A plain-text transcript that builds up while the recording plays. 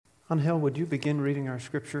Angel, would you begin reading our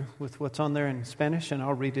scripture with what's on there in Spanish, and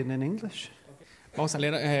I'll read it in English? Vamos a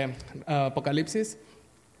leer Apocalipsis,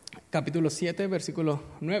 capítulo 7, versículo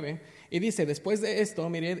 9. Y dice, después de esto,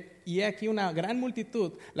 mirad, y he aquí una gran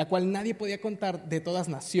multitud, la cual nadie podía contar, de todas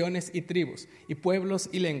naciones y tribus, y pueblos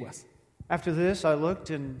y lenguas. After this I looked,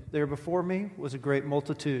 and there before me was a great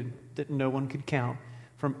multitude that no one could count,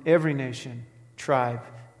 from every nation, tribe,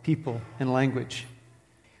 people, and language.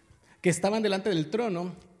 Que estaban delante del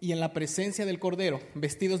trono y en la presencia del Cordero,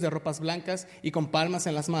 vestidos de ropas blancas y con palmas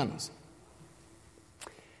en las manos.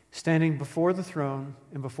 Standing before the throne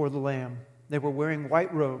and before the Lamb, they were wearing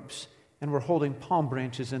white robes and were holding palm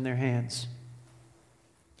branches in their hands.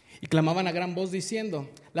 Y clamaban a gran voz diciendo,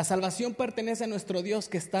 la salvación pertenece a nuestro Dios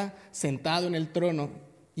que está sentado en el trono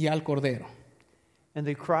y al Cordero. And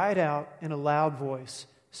they cried out in a loud voice,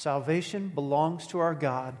 salvation belongs to our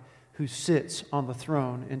God who sits on the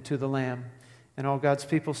throne and to the Lamb. And all God's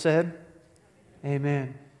people said,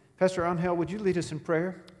 Amen. Pastor Angel, would you lead us in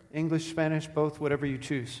prayer? English, Spanish, both, whatever you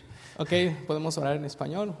choose. Ok, podemos orar en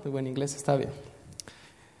español, o en inglés está bien.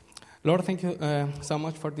 Lord, thank you so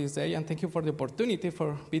much for this day, and thank you for the opportunity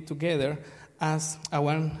for be together as a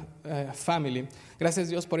one family. Gracias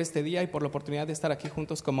Dios por este día y por la oportunidad de estar aquí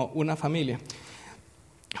juntos como una familia.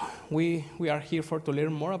 We are here to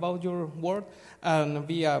learn more about your word and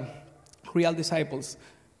be real disciples.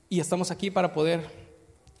 Y estamos aquí para poder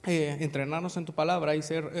entrenarnos en tu palabra y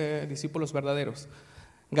ser discípulos verdaderos.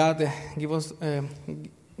 God, give us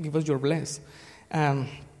your bless, and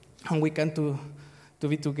we can to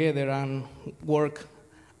be together and work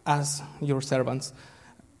as your servants.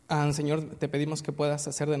 And Señor, te pedimos que puedas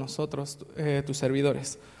hacer de nosotros tus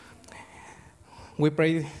servidores. We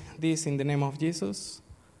pray this in the name of Jesus.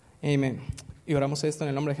 Amen. Y oramos esto en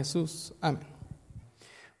el nombre de Jesús. Amén.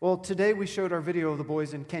 Well, today we showed our video of the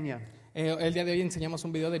boys in Kenya. El día de hoy enseñamos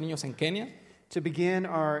un video de niños en Kenia. To begin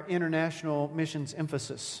our international missions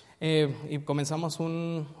emphasis. Y comenzamos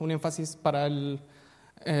un énfasis para el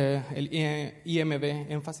IMB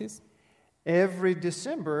énfasis. Every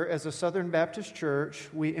December, as a Southern Baptist Church,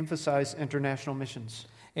 we emphasize international missions.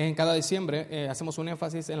 En cada diciembre hacemos un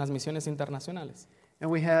énfasis en las misiones internacionales. And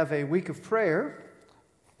we have a week of prayer.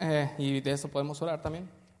 Y de eso podemos orar también.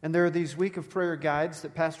 And there are these week of prayer guides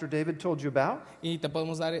that Pastor David told you about. Y te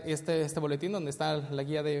podemos dar este boletín donde está la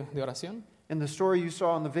guía de oración. And the story you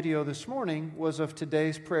saw in the video this morning was of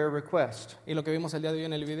today's prayer request. Y lo que vimos el día de hoy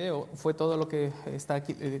en el video fue todo lo que está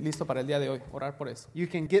aquí listo para el día de hoy, orar por eso. You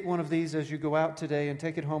can get one of these as you go out today and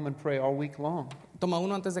take it home and pray all week long. Toma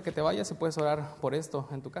uno antes de que te vayas y puedes orar por esto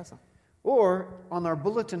en tu casa. Or on our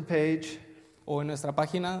bulletin page, o en nuestra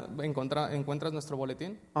página encuentras nuestro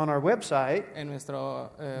boletín. On our website, en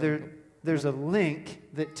nuestro there's a link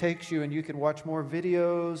that takes you and you can watch more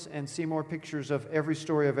videos and see more pictures of every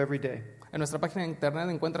story of every day. En nuestra página de internet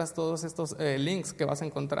encuentras todos estos links que vas a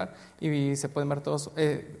encontrar y se pueden ver todos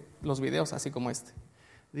los videos así como este.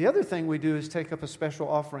 The other thing we do is take up a special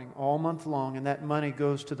offering all month long, and that money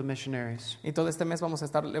goes to the missionaries. Y todo este mes vamos a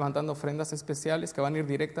estar levantando ofrendas especiales que van a ir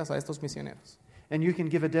directas a estos misioneros. And you can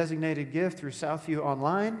give a designated gift through Southview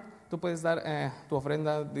online. Tú puedes dar tu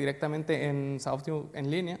ofrenda directamente en Southview en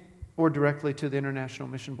línea. Or directly to the International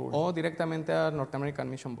Mission Board. O directamente a North American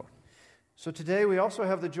Mission Board. So today we also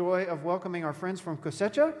have the joy of welcoming our friends from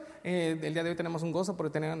Cosecha. El día de hoy tenemos un gozo por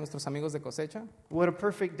tener a nuestros amigos de Cosecha. What a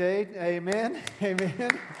perfect day. Amen. Amen.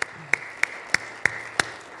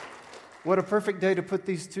 What a perfect day to put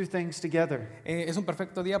these two things together. Es un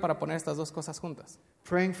perfecto día para poner estas dos cosas juntas.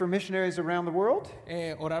 Praying for missionaries around the world.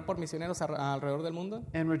 Orar por misioneros alrededor del mundo.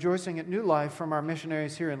 And rejoicing at new life from our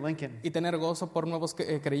missionaries here in Lincoln. Y tener gozo por nuevos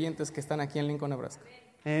creyentes que están aquí en Lincoln, Nebraska.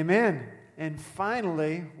 Amen. And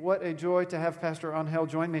finally, what a joy to have Pastor Angel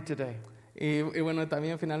join me today. Y bueno,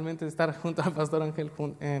 también finalmente estar junto al Pastor Ángel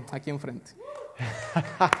aquí enfrente.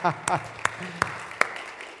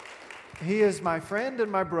 He is my friend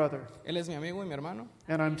and my brother. Él es mi amigo y mi hermano.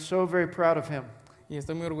 And I'm so very proud of him. Y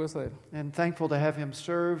estoy muy orgulloso de él. And thankful to have him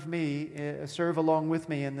serve along with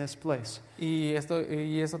me in this place. Y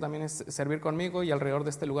eso también es servir conmigo y alrededor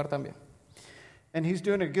de este lugar también. And he's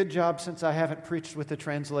doing a good job since I haven't preached with a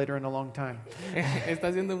translator in a long time. Está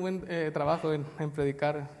haciendo un buen trabajo en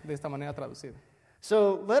predicar de esta manera traducida.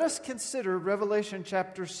 So let us consider Revelation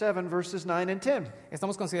chapter 7 verses 9 and 10.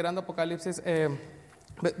 Estamos considerando Apocalipsis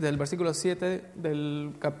del versículo 7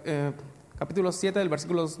 del capítulo 7 del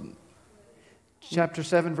versículos chapter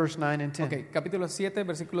 7 verse 9 and 10. Okay, capítulo 7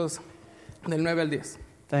 versículos del 9 al 10.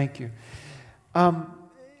 Thank you.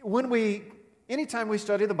 Anytime we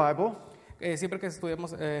study the Bible, Siempre que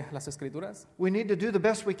estudiamos las Escrituras, we need to do the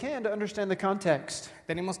best we can to understand the context.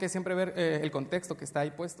 tenemos que siempre ver el contexto que está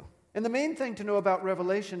ahí puesto. And the main thing to know about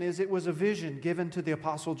Revelation is it was a vision given to the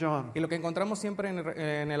Apostle John. Y lo que encontramos siempre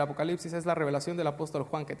en el Apocalipsis es la revelación del apóstol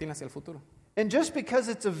Juan que tiene hacia el futuro. And just because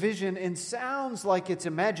it's a vision and sounds like it's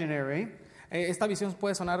imaginary, Esta visión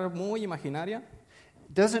puede sonar muy imaginaria,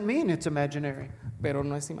 doesn't mean it's imaginary. pero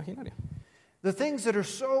no es imaginaria. The things that are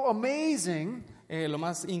so amazing Lo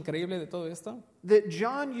más increíble de todo esto, that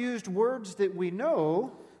John used words that we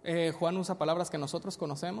know Juan usa palabras que nosotros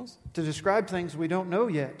conocemos to describe things we don't know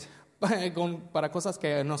yet. para cosas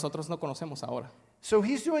que nosotros no conocemos ahora. So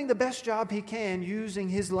he's doing the best job he can using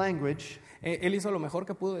his language Él hizo lo mejor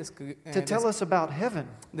que pudo to tell us about heaven.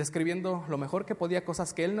 describiendo lo mejor que podía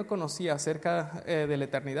cosas que él no conocía acerca de la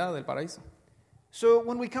eternidad, del paraíso. So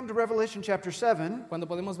when we come to Revelation chapter 7, Cuando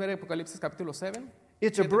podemos ver Apocalipsis capítulo 7,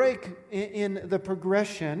 it's a break in the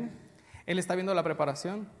progression él está viendo la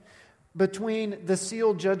preparación between the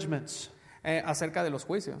sealed judgments, acerca de los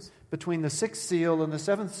juicios, between the sixth seal and the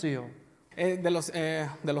seventh seal. de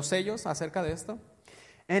los sellos acerca de esto,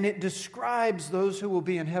 And it describes those who will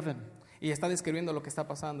be in heaven. y está describiendo lo que está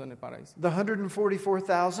pasando en el paraíso. The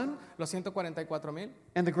 144,000 Los 144,000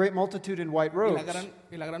 and the great multitude in white y robes.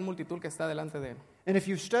 la gran multitud que está delante de él. And if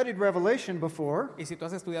you've studied Revelation before, Y si tú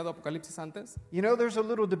has estudiado Apocalipsis antes, you know there's a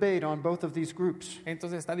little debate on both of these groups.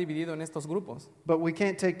 entonces está dividido en estos grupos. But we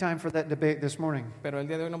can't take time for that debate this morning. Pero el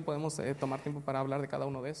día de hoy no podemos tomar tiempo para hablar de cada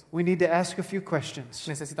uno de esos. We need to ask a few questions.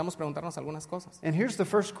 Necesitamos preguntarnos algunas cosas. And here's the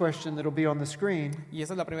first question that'll be on the screen. Y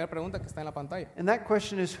esa es la primera pregunta que está en la pantalla. And that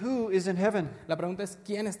question is, who is in heaven? La pregunta es,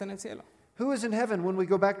 ¿quién está en el cielo? Who is in heaven? When we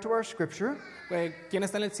go back to our scripture, ¿Quién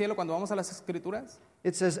está en el cielo cuando vamos a las Escrituras?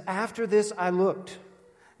 it says, after this I looked,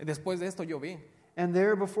 Después de esto yo vi, and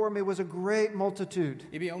there before me was a great multitude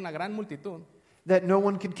y vi a una gran multitud that no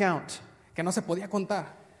one could count. que no se podía contar.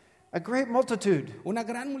 A great multitude. Una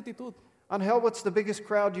gran multitud. Angel, what's the biggest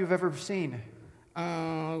crowd you've ever seen?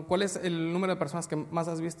 ¿Cuál es el número de personas que más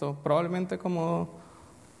has visto? Probablemente como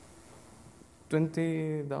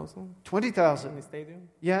 20,000 in 20,000. the stadium,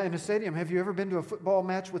 Yeah, in a stadium. Have you ever been to a football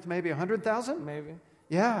match with maybe 100,000? maybe.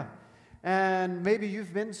 Yeah. And maybe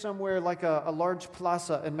you've been somewhere like a large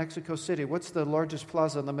plaza in Mexico City. What's the largest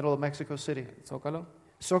plaza in the middle of Mexico City? Zócalo,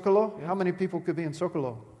 Zocalo? How many people could be in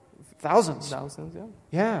Zocalo? Thousands. thousands, yeah.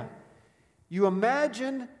 Yeah. You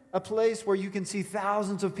imagine a place where you can see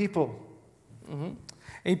thousands of people. Ujú.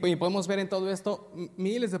 Y podemos ver en todo esto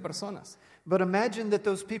miles de personas. But imagine that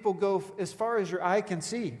those people go as far as your eye can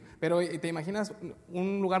see. Pero te imaginas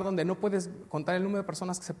un lugar donde no puedes contar el número de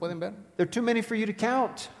personas que se pueden ver. There are too many for you to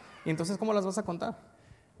count. Y entonces, ¿cómo las vas a contar?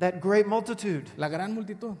 That great multitude. La gran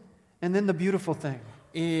multitud. And then the beautiful thing.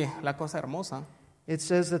 Y la cosa hermosa. It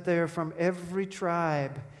says that they are from every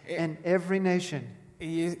tribe and every nation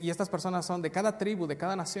Y estas personas son de cada tribu, de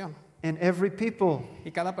cada nación, and every people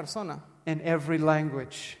y cada persona, and every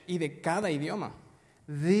language. y de cada idioma.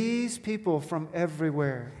 These people from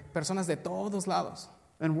everywhere. Personas de todos lados.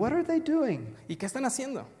 And what are they doing? ¿Y qué están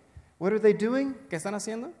haciendo? What are they doing? ¿Qué están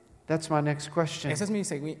haciendo? That's my next question. Esa es mi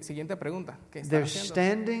siguiente pregunta. ¿Qué están They're haciendo?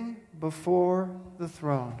 standing before the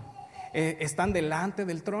throne. Están delante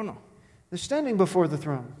del trono. They're standing before the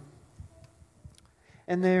throne.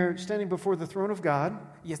 And they're standing before the throne of God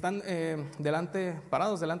Y están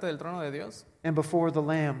parados delante del trono de Dios and before the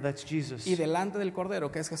Lamb, that's Jesus. y delante del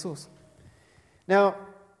Cordero, que es Jesús. Now,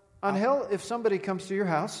 Angel, if somebody comes to your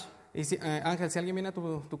house, Y si, Ángel, si alguien viene a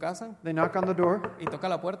tu casa they knock on the door, y toca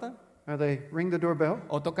la puerta or they ring the doorbell,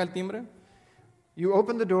 o toca el timbre you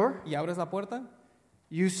open the door, y abres la puerta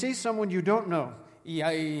you see someone you don't know. y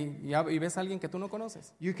ves a alguien que tú no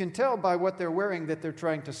conoces You can tell by what they're wearing that they're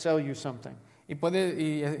trying to sell you something. y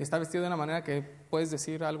está vestido de una manera que puedes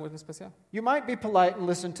decir algo en especial. You might be polite and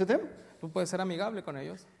listen to them, Tú puedes ser amigable con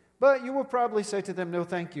ellos, but you will probably say to them, no,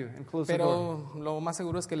 thank you, and close the door. pero lo más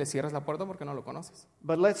seguro es que le cierres la puerta porque no lo conoces.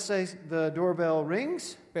 But let's say the doorbell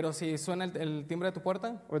rings, Pero si suena el timbre de tu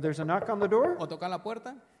puerta or there's a knock on the door, o toca la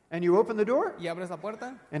puerta and you open the door, y abres la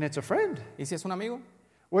puerta, and it's a friend. y si es un amigo,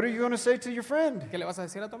 What are you going to say to your friend? ¿qué le vas a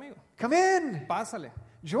decir a tu amigo? Come in, Pásale,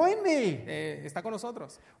 join me. está con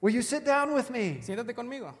nosotros, Will you sit down with me? siéntate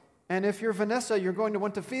conmigo. And if you're Vanessa, you're going to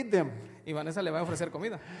want to feed them. Y Vanessa le va a ofrecer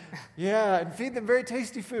comida, Yeah, and feed them very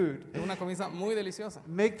tasty food. una comida muy deliciosa.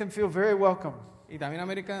 Make them feel very welcome. Y también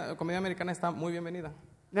comida americana está muy bienvenida.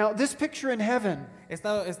 Now, this picture in heaven,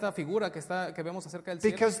 Esta figura que vemos acerca del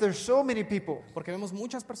cielo, because there's so many people, porque vemos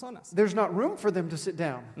muchas personas, there's not room for them to sit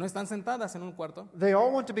down. no están sentadas en un cuarto, They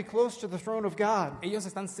all want to be close to the throne of God. ellos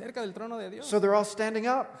están cerca del trono de Dios So they're all standing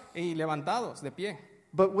up. y levantados de pie.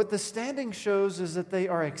 But what the standing shows is that they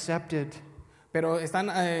are accepted. pero están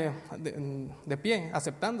de pie,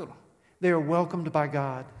 aceptándolo. They are welcomed by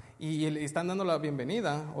God. Y están dando la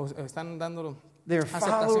bienvenida, o están dando They are,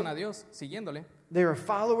 aceptación a Dios, siguiéndole. they are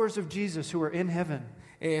followers of Jesus who are in heaven.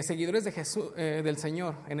 Seguidores de Jesús, del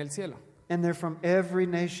Señor en el cielo, And they're from every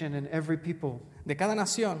nation and every people. de cada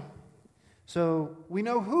nación. So we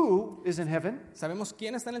know who is in heaven, Sabemos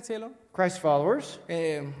quién está en el cielo, Christ followers.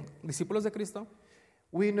 discípulos de Cristo.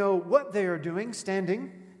 We know what they are doing,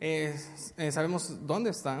 standing. Sabemos dónde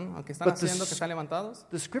están, aunque están But the haciendo, s- que están levantados.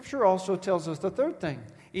 The scripture also tells us the third thing,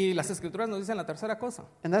 Y las Escrituras nos dicen la tercera cosa.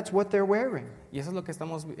 and that's what they're wearing. Y eso es lo que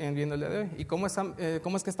estamos viendo el día de hoy. ¿Y cómo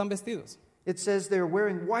es que están vestidos? It says they're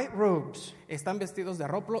wearing white robes. Están vestidos de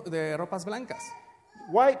ropas blancas.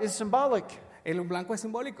 White is symbolic El blanco es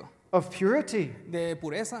simbólico of purity, de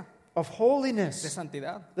pureza, of de holiness,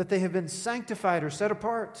 santidad that they have been sanctified or set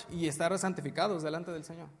apart. y estar santificados delante del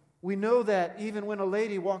Señor. We know that even when a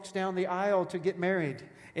lady walks down the aisle to get married,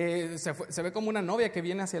 Se ve como una novia que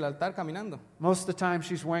viene hacia el altar caminando. most of the time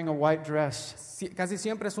she's wearing a white dress, Casi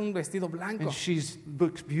siempre es un vestido blanco. and she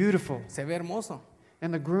looks beautiful. Se ve hermoso.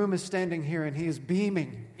 And the groom is standing here, and he is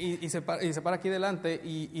beaming, Y se para aquí delante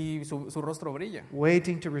y su rostro brilla.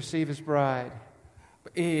 waiting to receive his bride.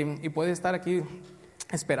 Y puede estar aquí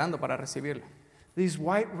esperando para recibirla. These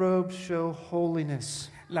white robes show holiness.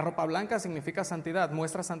 La ropa blanca significa santidad,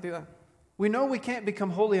 muestra santidad. We know we can't become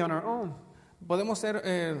holy on our own. ¿Podemos ser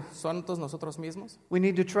santos nosotros mismos? We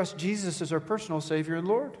need to trust Jesus as our personal Savior and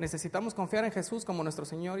Lord. Necesitamos confiar en Jesús como nuestro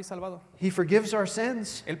Señor y Salvador. He forgives our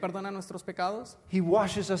sins. Él perdona nuestros pecados, He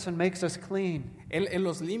washes us and makes us clean. Él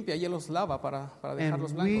los limpia y Él los lava para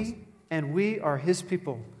dejarlos And blancos. we are His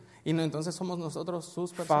people, Y entonces somos nosotros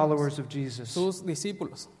sus personas, followers of Jesus. sus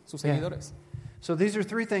discípulos, sus Yeah. seguidores. So these are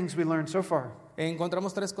three things we learned so far.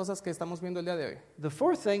 Encontramos tres cosas que estamos viendo el día de hoy. The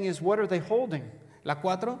fourth thing is, what are they holding? La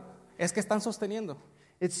 4 es que están sosteniendo.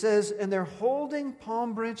 It says, and they're holding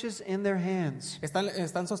palm branches in their hands.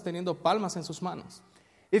 Están sosteniendo palmas en sus manos.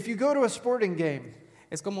 If you go to a sporting game,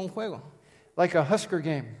 Es como un juego, like a Husker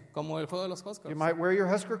game, como el juego de los you Huskers. might wear your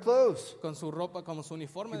Husker clothes. Con su ropa, como su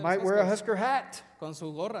uniforme You de might los wear a Huskers, Husker hat. con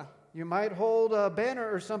su gorra. You might hold a banner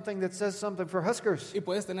or something that says something for Huskers. Y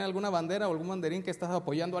puedes tener alguna bandera o algún banderín que estás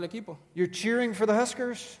apoyando al equipo. You're cheering for the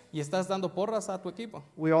Huskers. Y estás dando porras a tu equipo,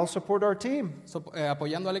 We all support our team.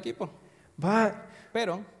 apoyando al equipo. But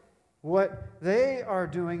Pero what they are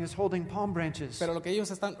doing is holding palm branches. lo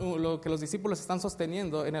que los discípulos están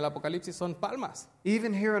sosteniendo en el Apocalipsis son palmas.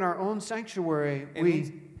 Even here in our own sanctuary,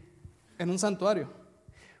 En un santuario,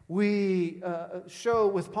 we show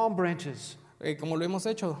with palm branches. como lo hemos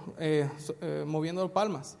hecho, moviendo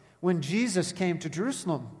palmas. When Jesus came to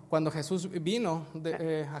Jerusalem Cuando Jesús vino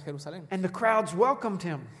a Jerusalén and the crowds welcomed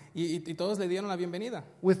him y todos le dieron la bienvenida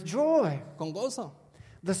with joy. con gozo.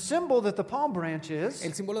 The symbol that the palm branch El is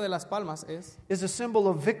símbolo de las palmas es a symbol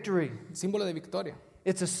of victory. símbolo de victoria.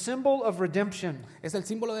 It's a symbol of redemption. Es el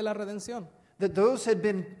símbolo de la redención. That those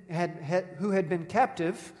who had been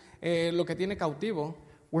captive Lo que tiene cautivo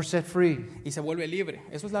were set free. y se vuelve libre.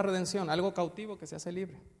 Eso es la redención, algo cautivo que se hace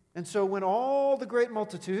libre. And so when all the great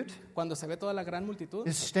multitude Cuando se ve toda la gran multitud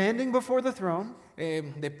is standing before the throne,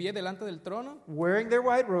 de pie delante del trono, wearing their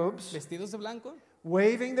white robes, vestidos de blanco,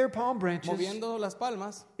 waving their palm branches, moviendo las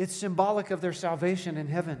palmas, it's symbolic of their salvation in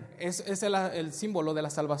heaven. es el símbolo de la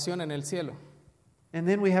salvación en el cielo. And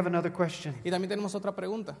then we have another question. Y también tenemos otra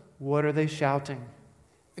pregunta. What are they shouting?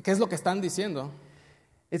 ¿Qué es lo que están diciendo?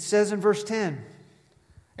 It says in verse 10,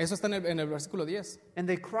 Eso está en el versículo 10. and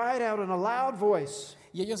they cried out in a loud voice,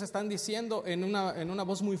 Y ellos están diciendo en una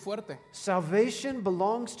voz muy fuerte, salvation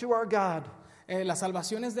belongs to our God, la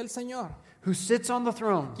salvación es del Señor, who sits on the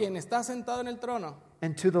throne, quien está sentado en el trono,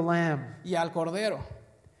 and to the Lamb. y al Cordero.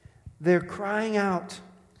 They're crying out.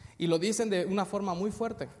 Y lo dicen de una forma muy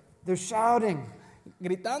fuerte, They're shouting.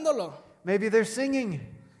 gritándolo Maybe they're singing.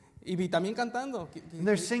 y también cantando, And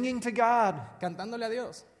they're singing to God cantándole a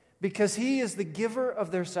Dios. because He is the giver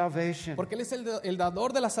of their salvation. Porque Él es el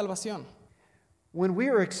dador de la salvación. When we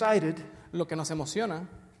are excited, Lo que nos emociona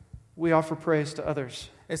we offer praise to others.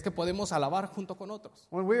 es que podemos alabar junto con otros.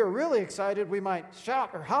 When we are really excited, we might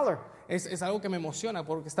shout or holler. Es algo que me emociona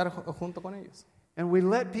porque estar junto con ellos. And we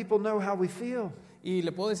let people know how we feel. Y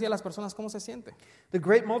le puedo decir a las personas cómo se siente. The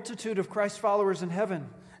great multitude of Christ followers in heaven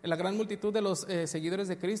La gran multitud de los seguidores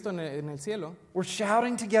de Cristo en el cielo, were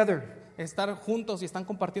shouting together estar juntos y están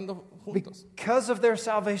compartiendo juntos. because of their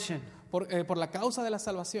salvation. Por la causa de la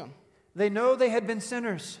salvación. They know they had been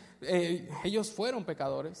sinners. Ellos fueron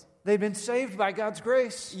pecadores They've been saved by God's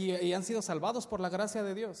grace. y han sido salvados por la gracia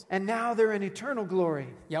de Dios. And now they're in eternal glory.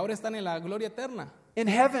 Y ahora están en la gloria eterna. in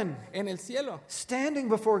heaven, en el cielo, standing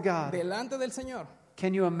before God. delante del Señor.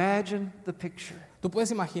 Can you imagine the picture? ¿Tú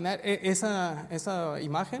puedes imaginar esa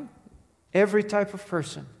imagen? Every type of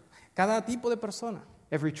person, Cada tipo de persona,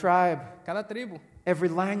 every tribe, cada tribu, every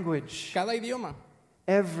language, cada idioma,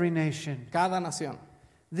 every nation. cada nación.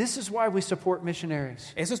 This is why we support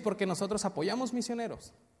missionaries. Eso es porque nosotros apoyamos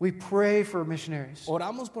misioneros, We pray for missionaries.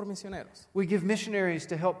 oramos por misioneros. We give missionaries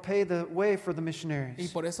to help pay the way for the Y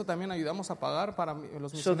missionaries por eso también ayudamos a pagar para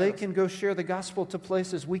los so they misioneros. can go share the gospel to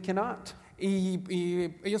places we cannot. Y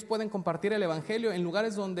ellos pueden compartir el evangelio en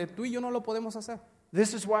lugares donde tú y yo no lo podemos hacer.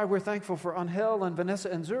 This is why we're thankful for Angel and Vanessa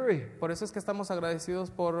and Zuri. Por eso es que estamos agradecidos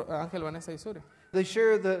por Ángel, Vanessa y Suri. They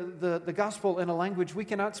share the gospel in a language we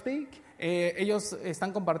cannot speak. Ellos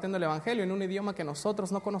están compartiendo el evangelio en un idioma que nosotros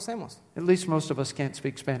no conocemos. At least most of us can't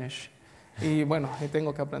speak Spanish. Y bueno,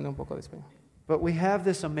 tengo que aprender un poco de español. But we have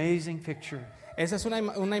this amazing picture Esa es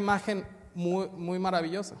una imagen muy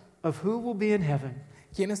maravillosa. of who will be in heaven.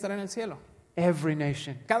 ¿Quién estará en el cielo? Every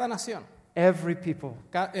nation, Cada nación, every people.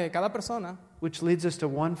 cada persona. Which leads us to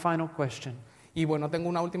one final question. Y bueno, tengo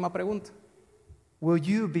una última pregunta. Will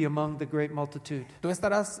you be among the great multitude? ¿Tú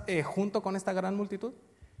estarás junto con esta gran multitud?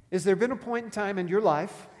 Has there been a point in time in your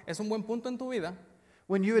life Es un buen punto en tu vida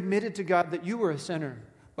when you admitted to God that you were a sinner?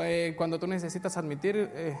 cuando tú necesitas admitir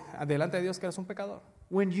delante de Dios que eres un pecador.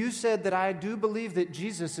 When you said that I do believe that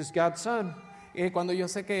Jesus is God's Son, Cuando yo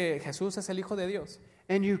sé que Jesús es el Hijo de Dios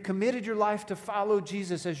and you committed your life to follow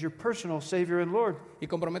Jesus as your personal Savior and Lord. y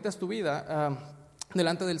comprometes tu vida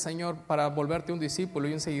delante del Señor para volverte un discípulo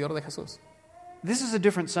y un seguidor de Jesús. This is a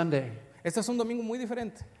different Sunday. Este es un domingo muy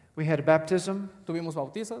diferente. We had a baptism. Tuvimos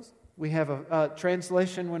bautizos, We have a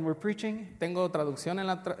translation when we're preaching, tengo traducción en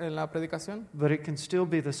la predicación, but it can still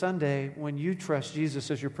be the Sunday when you trust Jesus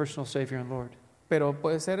as your personal Savior and Lord. pero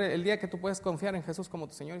puede ser el día que tú puedes confiar en Jesús como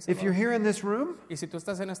tu Señor y If you're Salvador. here in this room, Y si tú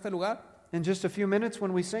estás en este lugar, in just a few minutes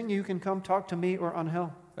when we sing, you can come talk to me or Angel.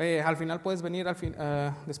 al final puedes venir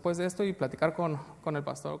después de esto y platicar con el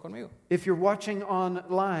pastor o conmigo. If you're watching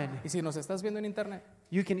online, Y si nos estás viendo en internet,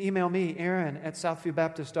 you can email me, Aaron, at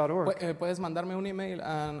southviewbaptist.org, puedes mandarme un email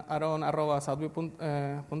a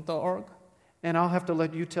aaron@southview.org and I'll have to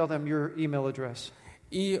let you tell them your email address.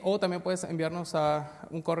 o también puedes enviarnos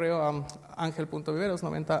un correo a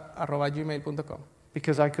angel.viveros90@gmail.com,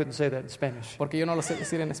 Because I couldn't say that in Spanish. porque yo no lo sé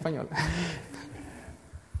decir en español.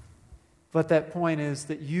 But that point is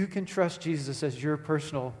that you can trust Jesus as your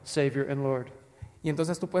personal Savior and Lord. Y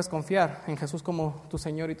entonces tú puedes confiar en Jesús como tu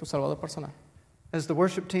Señor y tu Salvador personal. As the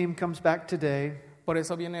worship team comes back today, Por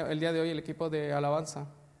eso viene el día de hoy el equipo de alabanza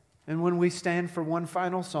and when we stand for one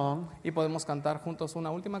final song, y podemos cantar juntos una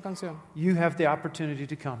última canción. you have the opportunity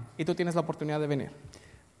to come. Y tú tienes la oportunidad de venir.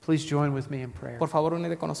 Please join with me in prayer. Por favor,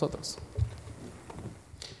 únete con nosotros.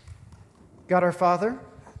 God our Father,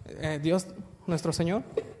 Dios, nuestro Señor,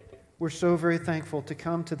 we're so very thankful to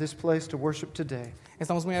come to this place to worship today,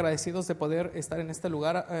 estamos muy agradecidos de poder estar en este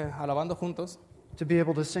lugar alabando juntos, to be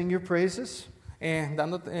able to sing your praises,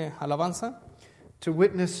 dándote alabanza, to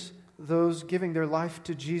witness those giving their life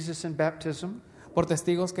to Jesus in baptism, por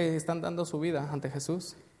testigos que están dando su vida ante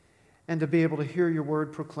Jesús and to be able to hear your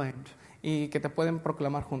word proclaimed. y que te pueden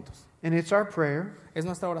proclamar juntos. And it's our prayer Es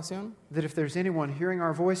nuestra oración that if there's anyone hearing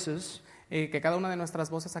our voices que cada una de nuestras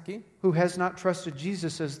voces aquí, who has not trusted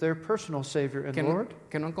Jesus as their personal Savior and Lord,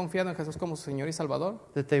 que no han confiado en Jesús como su Señor y Salvador,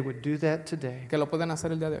 that they would do that today. que lo pueden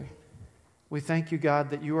hacer el día de hoy. We thank you, God,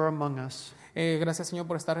 that you are among us Gracias, Señor,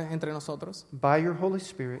 por estar entre nosotros, by your Holy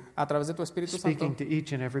Spirit, a través de tu Espíritu speaking Santo, to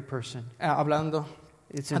each and every person. hablando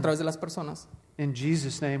It's a través de las personas. in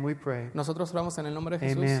Jesus' name we pray. Nosotros oramos en el nombre de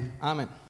Jesús. Amen. Amén.